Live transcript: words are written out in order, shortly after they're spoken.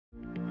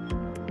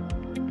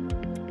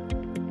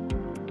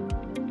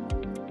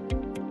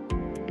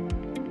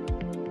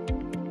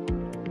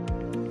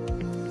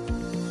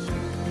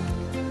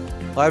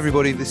Hi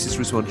everybody, this is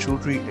Rizwan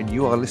Chaudhrey and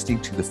you are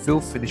listening to the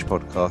Fill Finish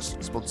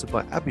podcast sponsored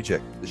by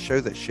ApiJect, the show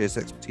that shares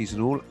expertise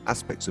in all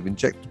aspects of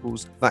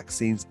injectables,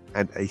 vaccines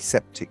and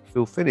aseptic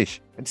fill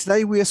finish. And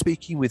today we are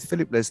speaking with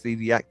Philip Leslie,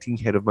 the acting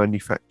head of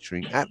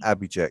manufacturing at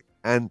ApiJect.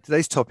 And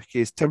today's topic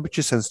is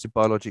temperature sensitive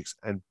biologics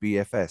and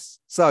BFS.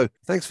 So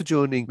thanks for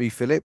joining me,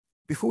 Philip.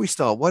 Before we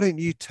start, why don't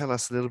you tell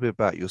us a little bit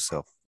about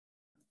yourself?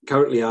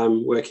 Currently,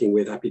 I'm working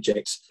with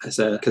ApiJect as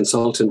a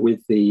consultant with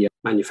the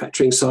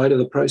manufacturing side of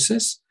the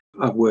process.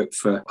 I've worked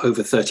for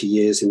over 30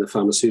 years in the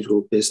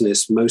pharmaceutical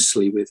business,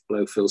 mostly with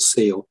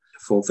blow-fill-seal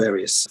for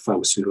various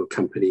pharmaceutical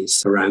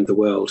companies around the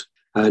world.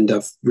 And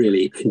I've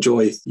really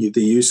enjoyed the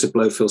use of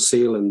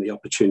blow-fill-seal and the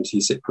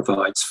opportunities it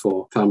provides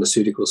for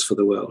pharmaceuticals for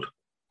the world.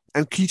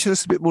 And can you tell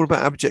us a bit more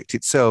about ApiJect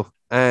itself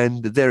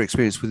and their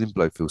experience within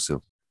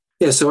blow-fill-seal?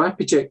 Yeah, so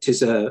ApiJect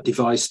is a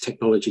device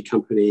technology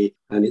company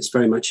and it's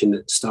very much in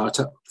the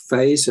startup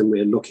phase, and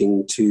we're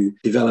looking to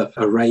develop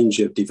a range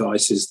of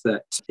devices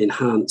that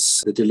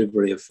enhance the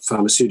delivery of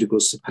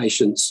pharmaceuticals to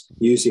patients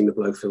using the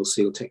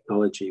blow-fill-seal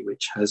technology,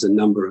 which has a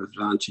number of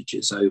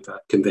advantages over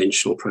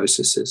conventional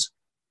processes.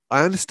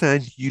 I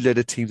understand you led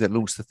a team that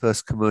launched the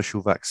first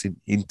commercial vaccine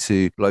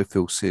into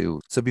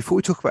blow-fill-seal. So before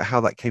we talk about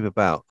how that came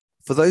about,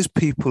 for those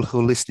people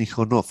who are listening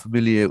who are not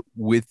familiar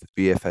with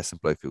BFS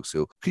and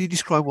blow-fill-seal, could you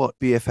describe what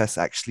BFS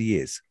actually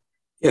is?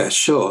 Yeah,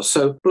 sure.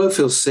 So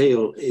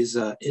blow-fill-seal is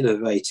an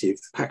innovative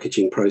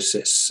packaging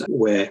process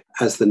where,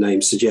 as the name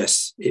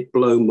suggests, it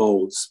blow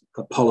molds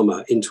a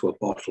polymer into a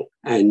bottle.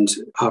 And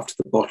after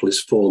the bottle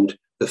is formed,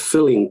 the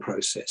filling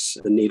process,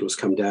 the needles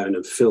come down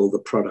and fill the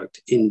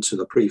product into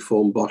the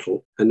preformed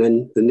bottle. And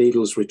then the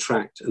needles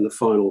retract and the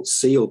final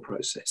seal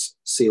process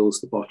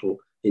seals the bottle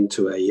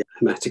into a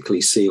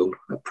hermetically sealed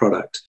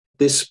product.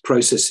 This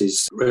process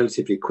is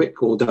relatively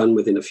quick, all done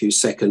within a few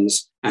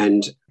seconds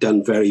and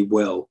done very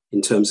well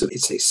in terms of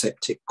its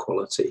aseptic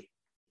quality.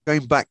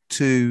 Going back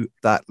to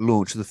that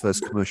launch of the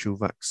first commercial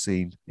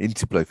vaccine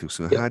into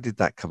blow-fill-seal, How did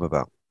that come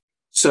about?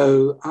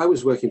 So I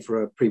was working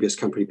for a previous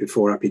company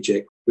before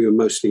ApiJect. We were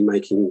mostly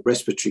making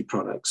respiratory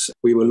products.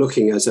 We were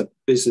looking as a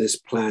business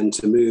plan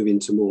to move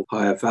into more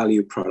higher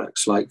value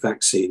products like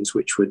vaccines,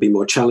 which would be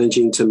more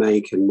challenging to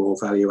make and more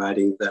value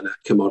adding than a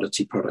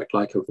commodity product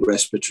like a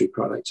respiratory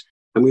product.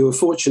 And we were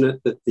fortunate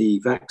that the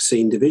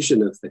vaccine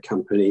division of the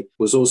company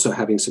was also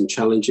having some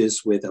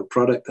challenges with a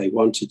product. They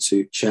wanted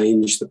to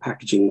change the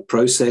packaging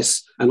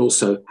process and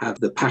also have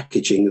the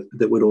packaging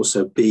that would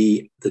also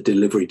be the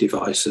delivery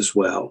device as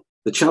well.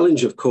 The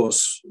challenge, of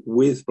course,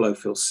 with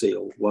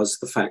blow-fill-seal was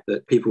the fact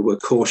that people were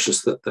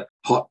cautious that the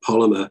hot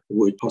polymer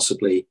would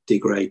possibly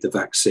degrade the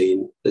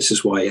vaccine. This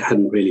is why it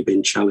hadn't really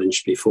been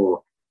challenged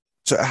before.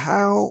 So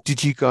how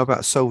did you go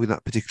about solving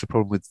that particular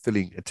problem with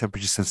filling a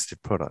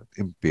temperature-sensitive product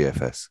in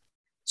BFS?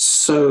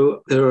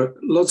 So there are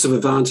lots of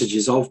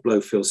advantages of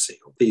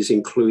blow-fill-seal. These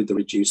include the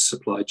reduced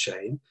supply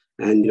chain.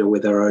 And, where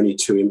there are only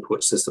two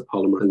inputs, there's the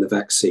polymer and the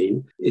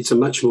vaccine. It's a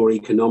much more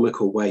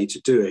economical way to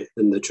do it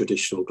than the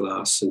traditional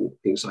glass and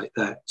things like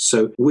that.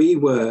 So we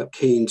were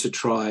keen to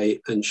try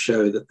and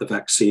show that the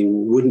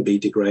vaccine wouldn't be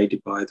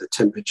degraded by the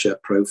temperature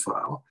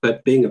profile.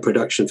 But being a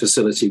production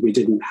facility, we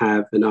didn't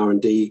have an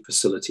R&D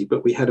facility,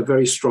 but we had a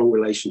very strong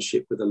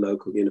relationship with a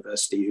local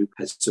university who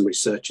had some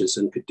researchers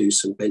and could do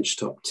some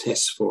benchtop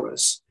tests for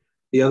us.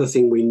 The other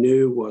thing we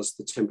knew was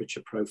the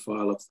temperature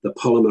profile of the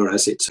polymer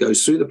as it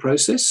goes through the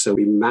process. So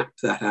we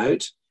mapped that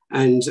out.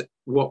 And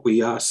what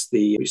we asked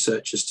the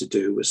researchers to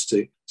do was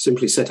to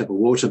simply set up a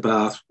water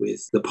bath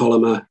with the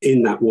polymer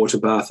in that water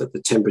bath at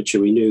the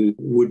temperature we knew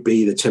would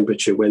be the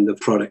temperature when the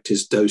product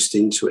is dosed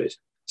into it.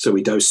 So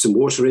we dosed some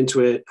water into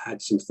it, had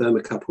some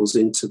thermocouples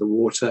into the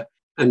water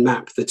and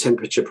mapped the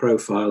temperature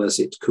profile as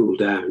it cooled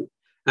down.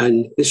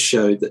 And this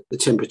showed that the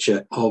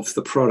temperature of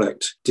the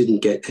product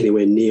didn't get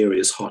anywhere near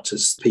as hot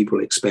as people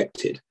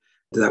expected.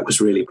 That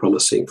was really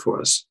promising for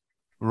us.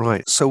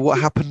 Right. So what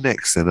happened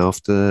next then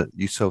after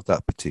you solved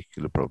that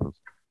particular problem?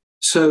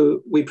 So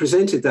we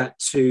presented that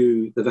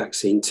to the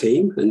vaccine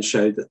team and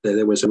showed that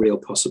there was a real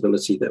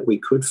possibility that we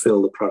could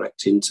fill the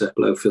product into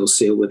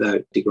blow-fill-seal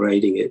without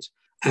degrading it.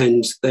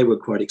 And they were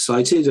quite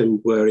excited and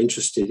were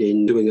interested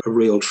in doing a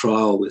real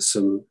trial with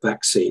some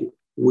vaccine.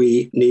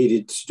 We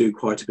needed to do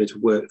quite a bit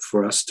of work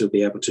for us to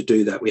be able to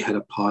do that. We had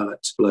a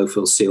pilot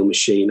blow-fill-seal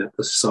machine at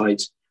the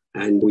site,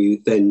 and we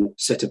then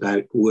set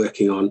about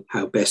working on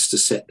how best to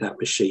set that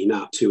machine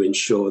up to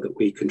ensure that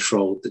we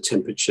controlled the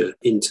temperature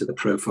into the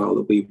profile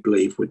that we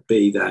believe would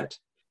be that.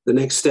 The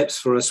next steps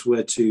for us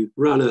were to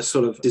run a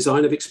sort of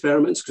design of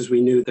experiments because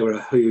we knew there were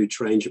a huge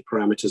range of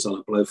parameters on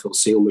a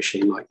blow-fill-seal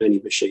machine, like many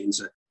machines,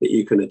 that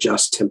you can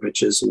adjust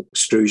temperatures and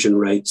extrusion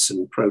rates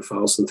and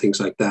profiles and things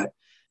like that.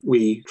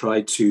 We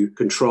tried to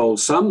control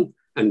some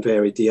and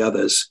varied the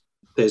others.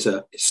 There's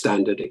a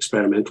standard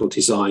experimental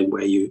design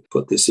where you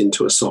put this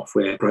into a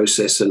software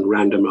process and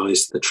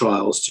randomize the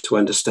trials to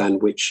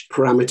understand which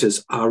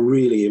parameters are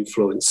really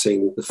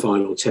influencing the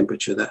final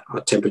temperature. That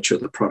our temperature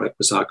of the product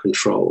was our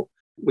control.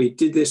 We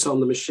did this on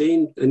the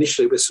machine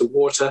initially with some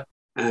water,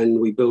 And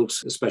we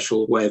built a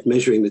special way of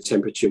measuring the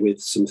temperature with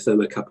some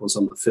thermocouples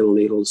on the fill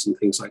needles and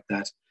things like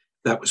that.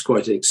 That was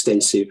quite an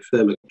extensive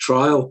thermo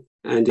trial.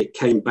 And it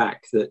came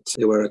back that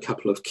there were a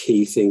couple of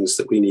key things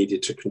that we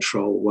needed to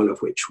control, one of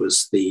which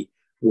was the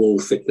wall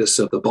thickness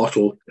of the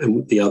bottle,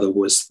 and the other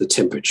was the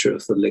temperature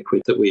of the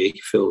liquid that we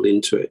filled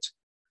into it.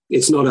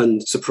 It's not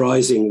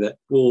unsurprising that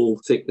wall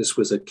thickness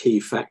was a key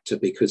factor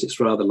because it's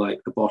rather like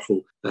the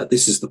bottle.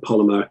 This is the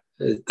polymer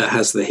that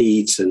has the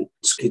heat and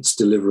it's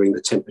delivering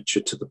the temperature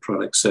to the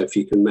product. So if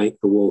you can make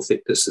the wall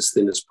thickness as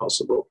thin as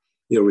possible,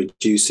 you're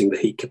reducing the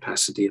heat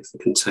capacity of the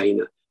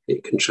container.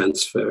 It can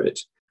transfer it.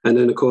 And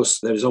then, of course,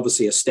 there's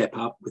obviously a step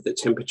up with the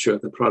temperature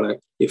of the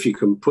product. If you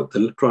can put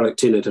the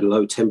product in at a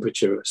low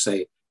temperature,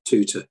 say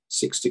 2 to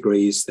 6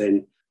 degrees,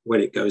 then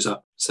when it goes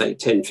up, say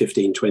 10,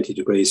 15, 20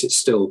 degrees, it's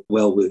still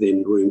well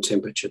within room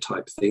temperature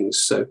type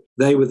things. So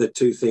they were the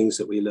two things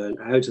that we learned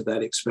out of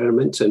that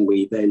experiment. And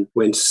we then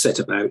went set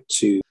about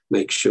to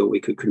make sure we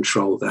could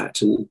control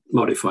that and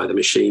modify the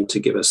machine to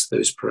give us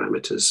those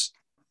parameters.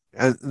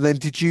 And then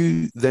did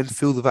you then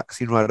fill the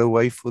vaccine right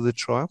away for the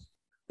trial?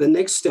 The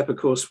next step, of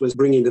course, was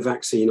bringing the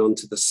vaccine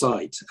onto the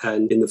site.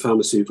 And in the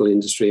pharmaceutical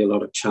industry, a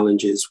lot of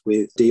challenges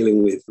with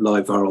dealing with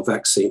live viral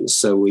vaccines.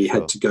 So we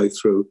had to go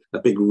through a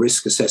big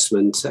risk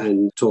assessment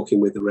and talking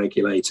with the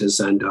regulators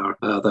and our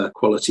other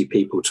quality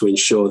people to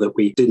ensure that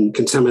we didn't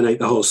contaminate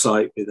the whole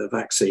site with a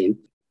vaccine.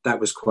 That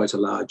was quite a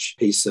large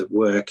piece of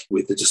work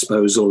with the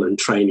disposal and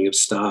training of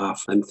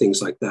staff and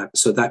things like that.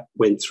 So that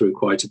went through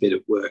quite a bit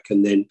of work.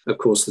 And then, of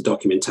course, the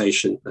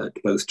documentation,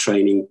 both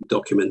training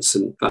documents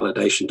and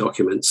validation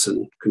documents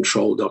and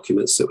control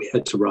documents that we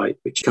had to write,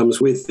 which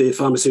comes with the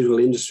pharmaceutical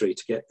industry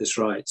to get this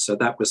right. So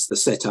that was the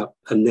setup.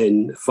 And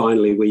then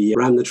finally, we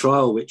ran the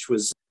trial, which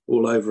was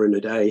all over in a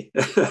day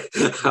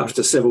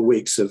after several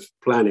weeks of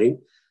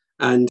planning.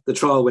 And the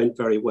trial went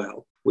very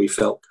well. We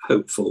felt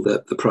hopeful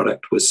that the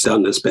product was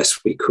done as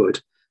best we could.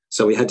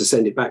 So we had to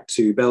send it back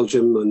to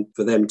Belgium and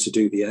for them to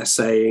do the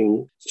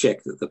assaying,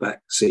 check that the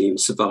vaccine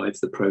survived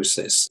the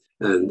process,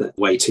 and that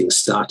waiting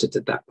started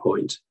at that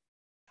point.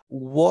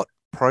 What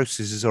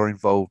processes are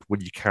involved when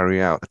you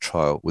carry out a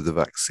trial with a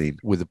vaccine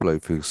with a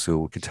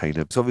blow-fill-seal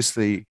container? So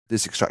obviously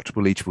there's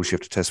extractable leachables you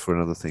have to test for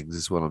and other things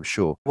as well, I'm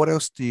sure. What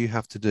else do you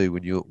have to do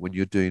when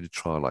you're doing a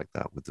trial like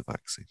that with the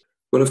vaccine?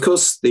 Well, of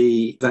course,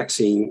 the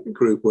vaccine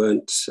group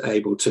weren't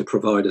able to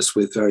provide us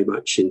with very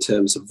much in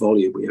terms of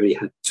volume. We only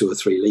had 2 or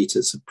 3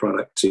 litres of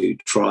product to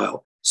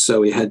trial. So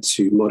we had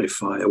to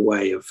modify a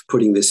way of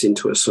putting this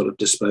into a sort of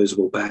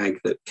disposable bag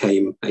that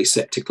came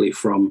aseptically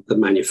from the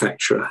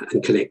manufacturer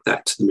and connect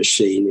that to the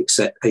machine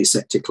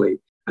aseptically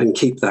and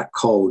keep that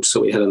cold.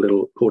 So we had a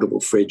little portable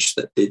fridge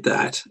that did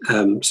that.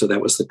 So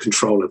that was the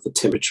control of the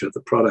temperature of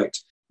the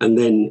product. And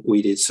then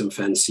we did some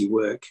fancy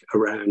work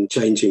around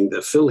changing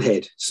the fill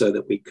head so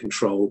that we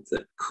controlled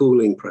the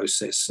cooling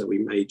process. So we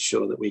made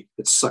sure that we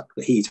could suck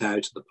the heat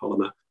out of the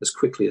polymer as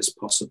quickly as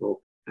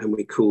possible. And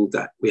we cooled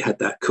that. We had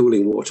that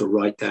cooling water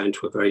right down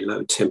to a very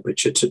low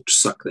temperature to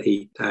suck the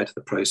heat out of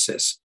the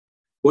process.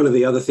 One of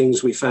the other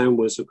things we found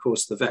was, of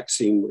course, the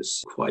vaccine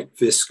was quite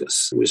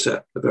viscous. It was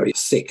a very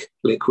thick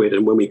liquid.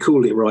 And when we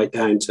cooled it right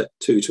down to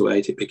 2 to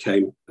 8, it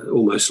became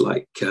almost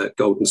like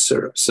golden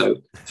syrup. So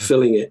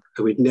filling it,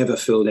 we'd never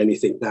filled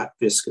anything that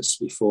viscous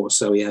before.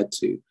 So we had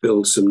to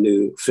build some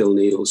new fill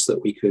needles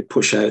that we could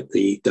push out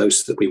the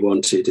dose that we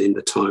wanted in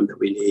the time that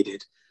we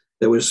needed.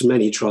 There was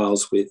many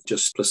trials with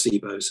just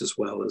placebos as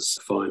well as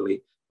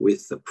finally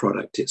with the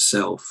product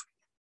itself.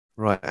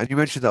 Right. And you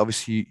mentioned that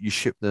obviously you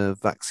shipped the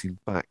vaccine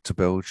back to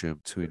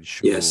Belgium to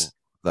ensure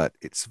that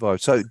it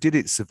survived. So did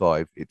it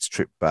survive its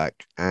trip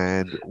back?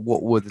 And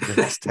what were the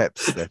next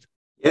steps then?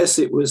 Yes,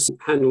 it was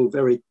handled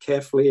very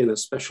carefully in a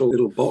special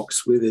little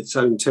box with its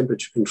own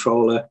temperature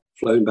controller,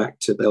 flown back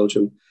to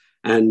Belgium.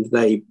 And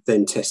they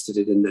then tested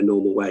it in their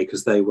normal way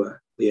because they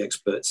were the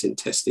experts in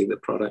testing the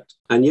product.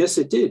 And yes,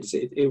 it did.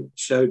 It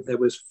showed there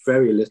was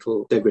very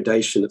little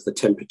degradation of the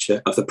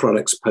temperature of the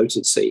product's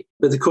potency.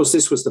 But of course,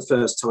 this was the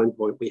first time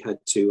point. We had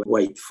to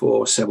wait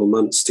for several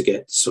months to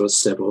get sort of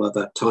several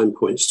other time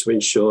points to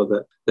ensure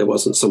that there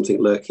wasn't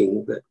something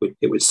lurking that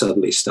it would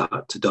suddenly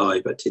start to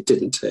die, but it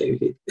didn't.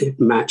 It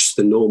matched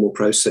the normal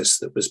process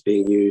that was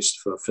being used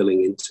for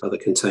filling into other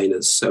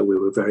containers. So we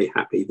were very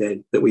happy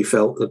then that we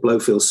felt the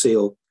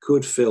blow-fill-seal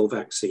could fill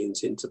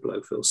vaccines into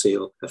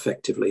blow-fill-seal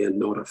effectively and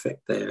not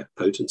affect their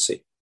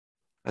potency.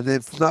 And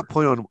then from that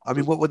point on, I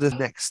mean, what were the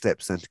next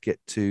steps then to get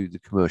to the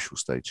commercial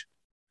stage?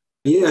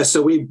 Yeah,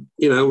 so we,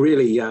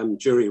 really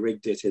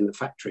jury-rigged it in the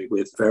factory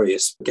with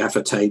various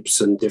gaffer tapes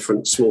and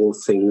different small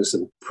things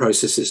and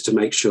processes to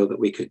make sure that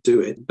we could do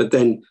it. But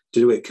then to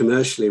do it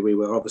commercially, we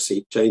were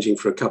obviously changing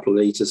from a couple of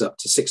litres up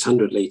to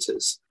 600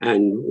 litres.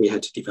 And we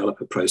had to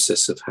develop a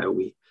process of how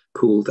we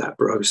pooled that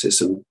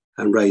process and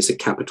raise a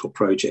capital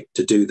project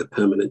to do the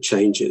permanent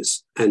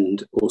changes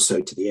and also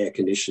to the air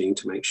conditioning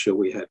to make sure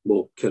we had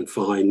more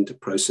confined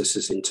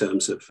processes in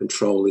terms of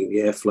controlling the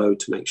airflow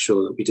to make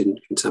sure that we didn't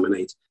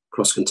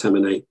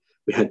cross-contaminate.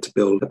 We had to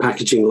build a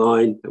packaging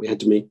line. We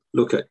had to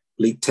look at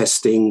leak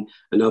testing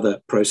and other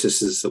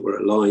processes that were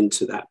aligned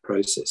to that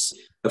process.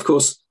 Of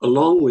course,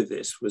 along with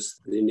this was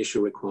the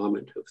initial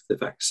requirement of the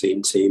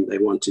vaccine team. They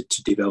wanted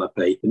to develop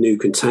a new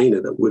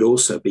container that would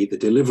also be the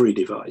delivery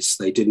device.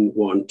 They didn't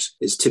want,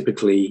 is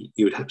typically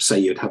you'd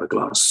have a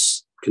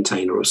glass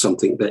container or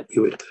something that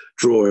you would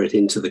draw it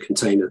into the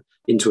container,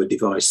 into a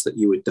device that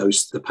you would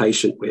dose the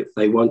patient with.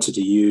 They wanted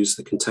to use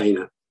the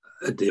container,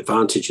 the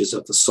advantages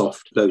of the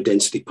soft,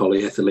 low-density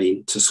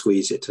polyethylene to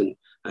squeeze it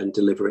and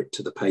deliver it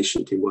to the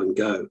patient in one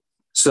go.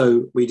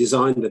 So we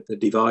designed the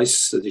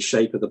device, the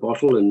shape of the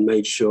bottle, and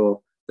made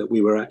sure that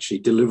we were actually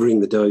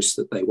delivering the dose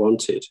that they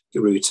wanted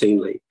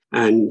routinely.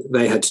 And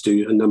they had to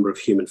do a number of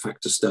human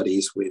factor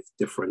studies with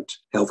different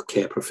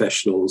healthcare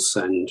professionals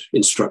and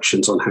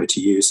instructions on how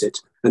to use it.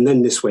 And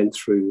then this went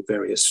through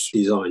various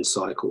design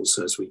cycles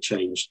as we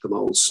changed the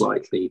mold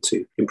slightly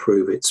to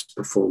improve its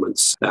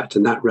performance.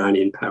 And that ran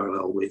in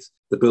parallel with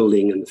the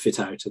building and the fit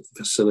out of the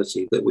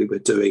facility that we were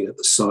doing at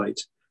the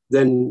site.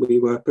 Then we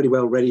were pretty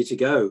well ready to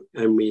go.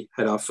 And we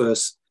had our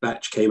first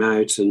batch came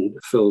out and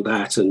filled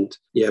that. And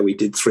we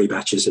did 3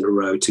 batches in a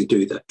row to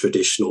do the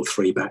traditional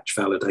 3-batch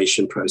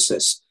validation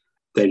process.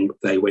 Then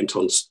they went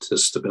on to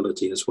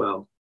stability as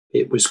well.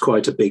 It was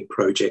quite a big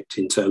project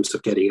in terms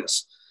of getting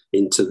us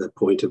into the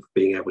point of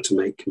being able to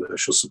make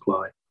commercial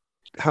supply.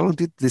 How long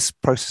did this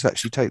process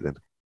actually take then?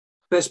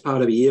 Best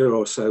part of a year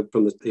or so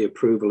from the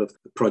approval of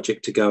the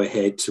project to go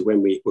ahead to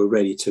when we were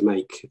ready to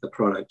make the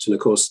product. And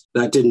of course,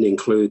 that didn't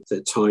include the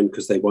time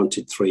because they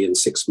wanted 3 and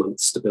 6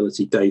 months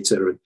stability data.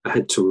 And I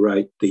had to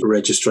write the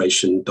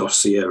registration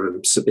dossier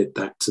and submit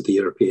that to the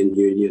European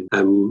Union,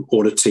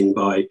 auditing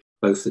by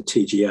both the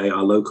TGA,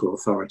 our local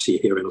authority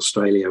here in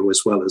Australia,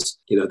 as well as,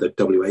 the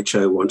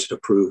WHO wanted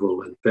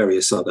approval and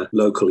various other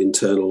local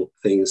internal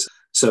things.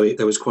 So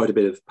there was quite a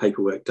bit of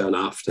paperwork done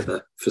after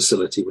the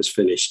facility was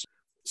finished.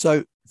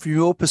 So from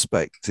your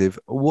perspective,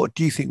 what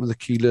do you think were the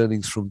key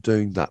learnings from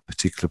doing that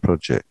particular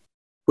project?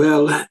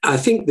 Well, I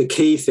think the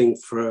key thing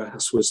for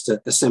us was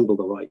to assemble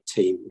the right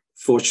team.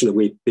 Fortunately,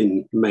 we've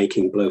been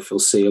making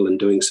blow-fill-seal and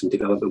doing some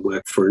development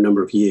work for a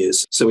number of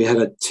years. So we had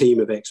a team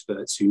of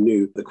experts who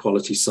knew the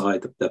quality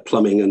side, the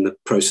plumbing and the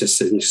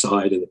processing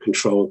side and the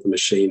control of the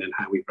machine and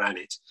how we ran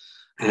it.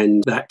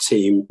 And that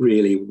team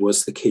really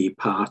was the key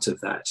part of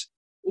that.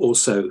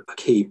 Also, a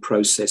key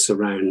process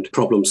around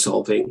problem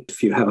solving.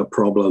 If you have a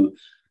problem,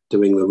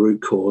 doing the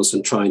root cause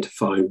and trying to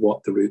find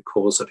what the root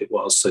cause of it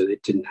was so that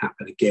it didn't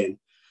happen again,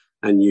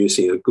 and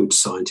using a good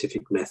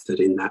scientific method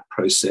in that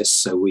process.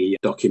 So we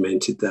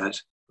documented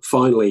that.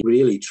 Finally,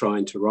 really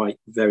trying to write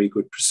very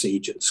good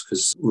procedures,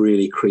 because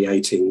really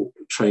creating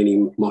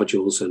training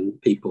modules and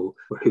people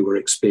who were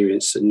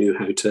experienced and knew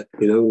how to,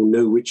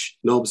 know which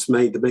knobs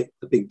made the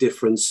big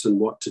difference and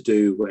what to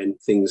do when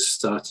things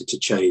started to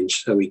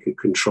change, so we could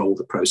control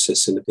the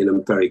process in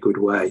a very good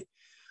way.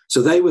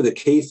 So they were the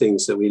key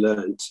things that we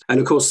learned. And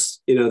of course,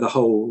 the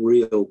whole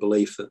real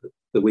belief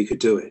that we could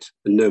do it,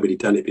 and nobody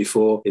done it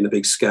before in a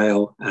big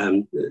scale.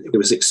 It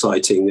was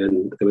exciting,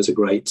 and there was a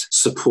great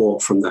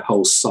support from the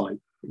whole site.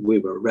 We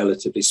were a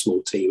relatively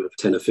small team of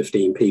 10 or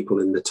 15 people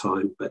in the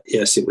time. But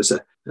yes, it was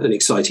an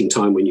exciting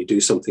time when you do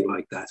something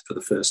like that for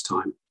the first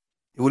time.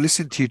 Well,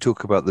 listening to you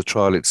talk about the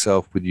trial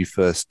itself when you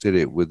first did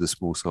it with a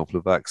small sample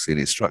of vaccine,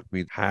 it struck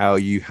me how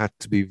you had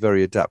to be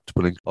very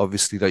adaptable and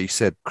obviously, like you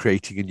said,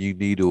 creating a new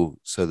needle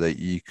so that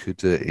you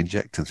could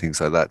inject and things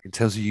like that in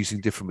terms of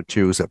using different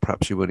materials that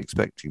perhaps you weren't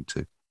expecting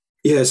to.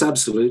 Yes,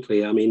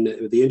 absolutely. I mean,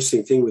 the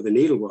interesting thing with the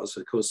needle was,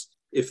 of course,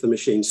 if the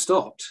machine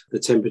stopped, the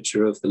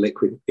temperature of the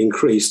liquid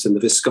increased and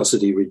the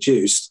viscosity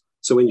reduced.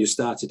 So when you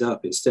started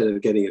up, instead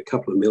of getting a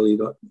couple of mil, you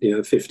got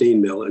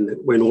 15 mil, and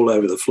it went all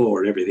over the floor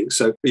and everything.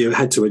 So you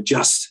had to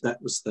adjust.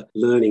 That was the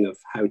learning of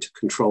how to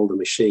control the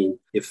machine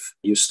if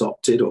you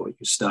stopped it or you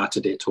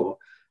started it, or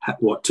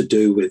what to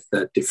do with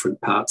the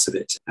different parts of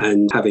it.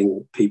 And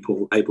having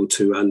people able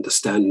to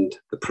understand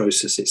the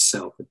process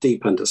itself, a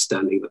deep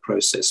understanding of the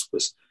process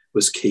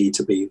was key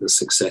to be the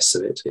success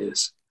of it.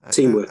 Yes.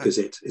 Teamwork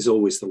is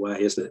always the way,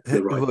 isn't it?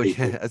 The right people.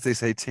 Yeah, as they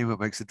say, teamwork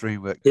makes the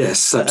dream work.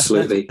 Yes,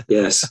 absolutely.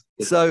 Yes.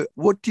 So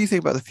what do you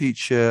think about the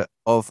future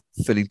of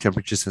filling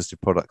temperature-sensitive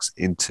products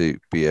into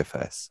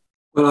BFS?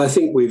 Well, I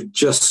think we've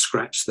just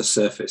scratched the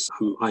surface.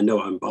 I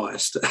know I'm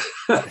biased,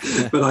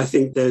 but I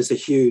think there's a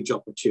huge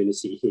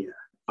opportunity here.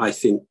 I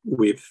think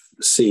we've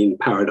seen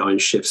paradigm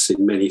shifts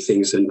in many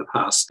things in the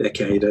past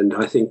decade, and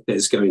I think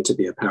there's going to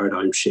be a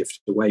paradigm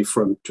shift away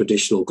from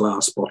traditional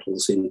glass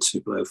bottles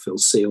into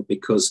blow-fill-seal,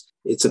 because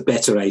it's a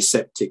better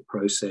aseptic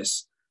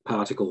process.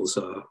 Particles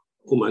are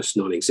almost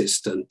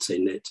non-existent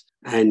in it,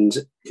 and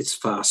it's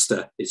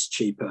faster, it's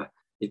cheaper.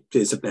 It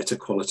is a better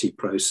quality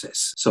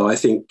process. So I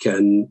think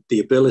the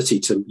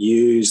ability to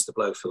use the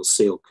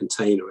blow-fill-seal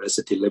container as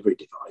a delivery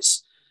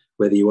device,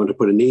 whether you want to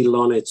put a needle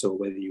on it or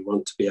whether you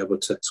want to be able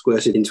to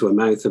squirt it into a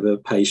mouth of a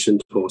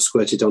patient or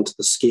squirt it onto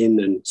the skin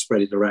and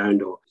spread it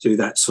around or do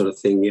that sort of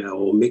thing,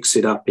 or mix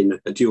it up in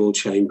a dual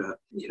chamber.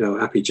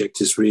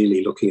 ApiJect is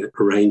really looking at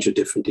a range of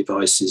different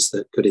devices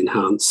that could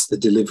enhance the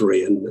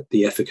delivery and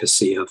the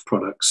efficacy of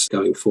products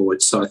going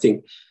forward. So I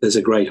think there's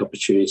a great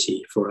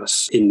opportunity for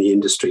us in the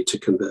industry to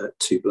convert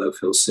to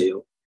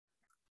blow-fill-seal.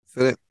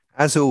 Philip,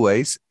 As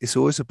always, it's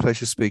always a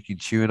pleasure speaking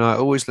to you, and I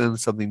always learn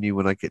something new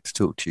when I get to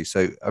talk to you.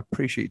 So I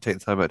appreciate you taking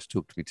the time out to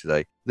talk to me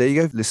today. There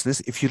you go,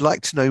 listeners. If you'd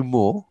like to know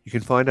more, you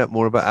can find out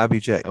more about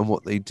ApiJect and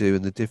what they do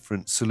and the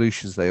different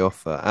solutions they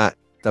offer at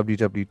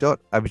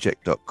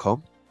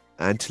www.apiject.com.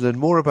 And to learn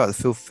more about the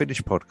Fill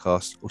Finish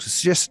podcast or to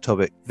suggest a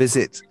topic,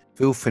 visit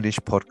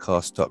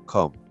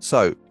fillfinishpodcast.com.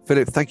 So,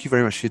 Philip, thank you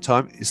very much for your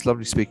time. It's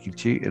lovely speaking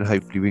to you, and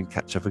hopefully we can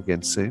catch up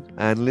again soon.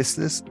 And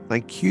listeners,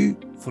 thank you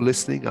for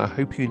listening. I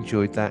hope you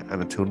enjoyed that.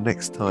 And until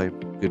next time,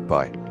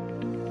 goodbye.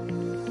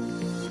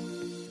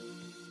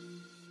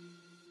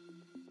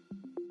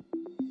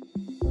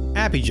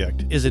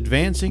 ApiJect is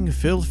advancing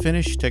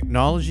fill-finish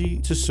technology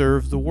to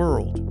serve the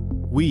world.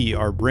 We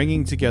are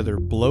bringing together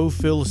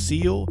blow-fill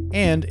seal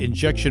and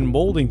injection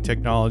molding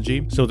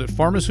technology so that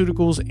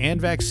pharmaceuticals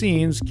and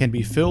vaccines can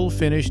be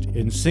fill-finished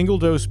in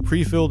single-dose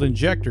pre-filled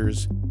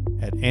injectors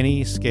at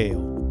any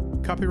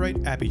scale. Copyright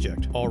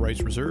ApiJect. All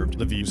rights reserved.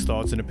 The views,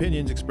 thoughts, and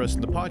opinions expressed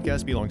in the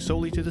podcast belong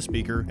solely to the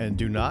speaker and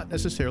do not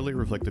necessarily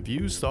reflect the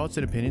views, thoughts,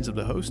 and opinions of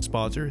the host,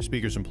 sponsor,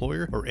 speaker's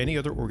employer, or any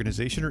other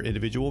organization or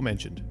individual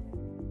mentioned.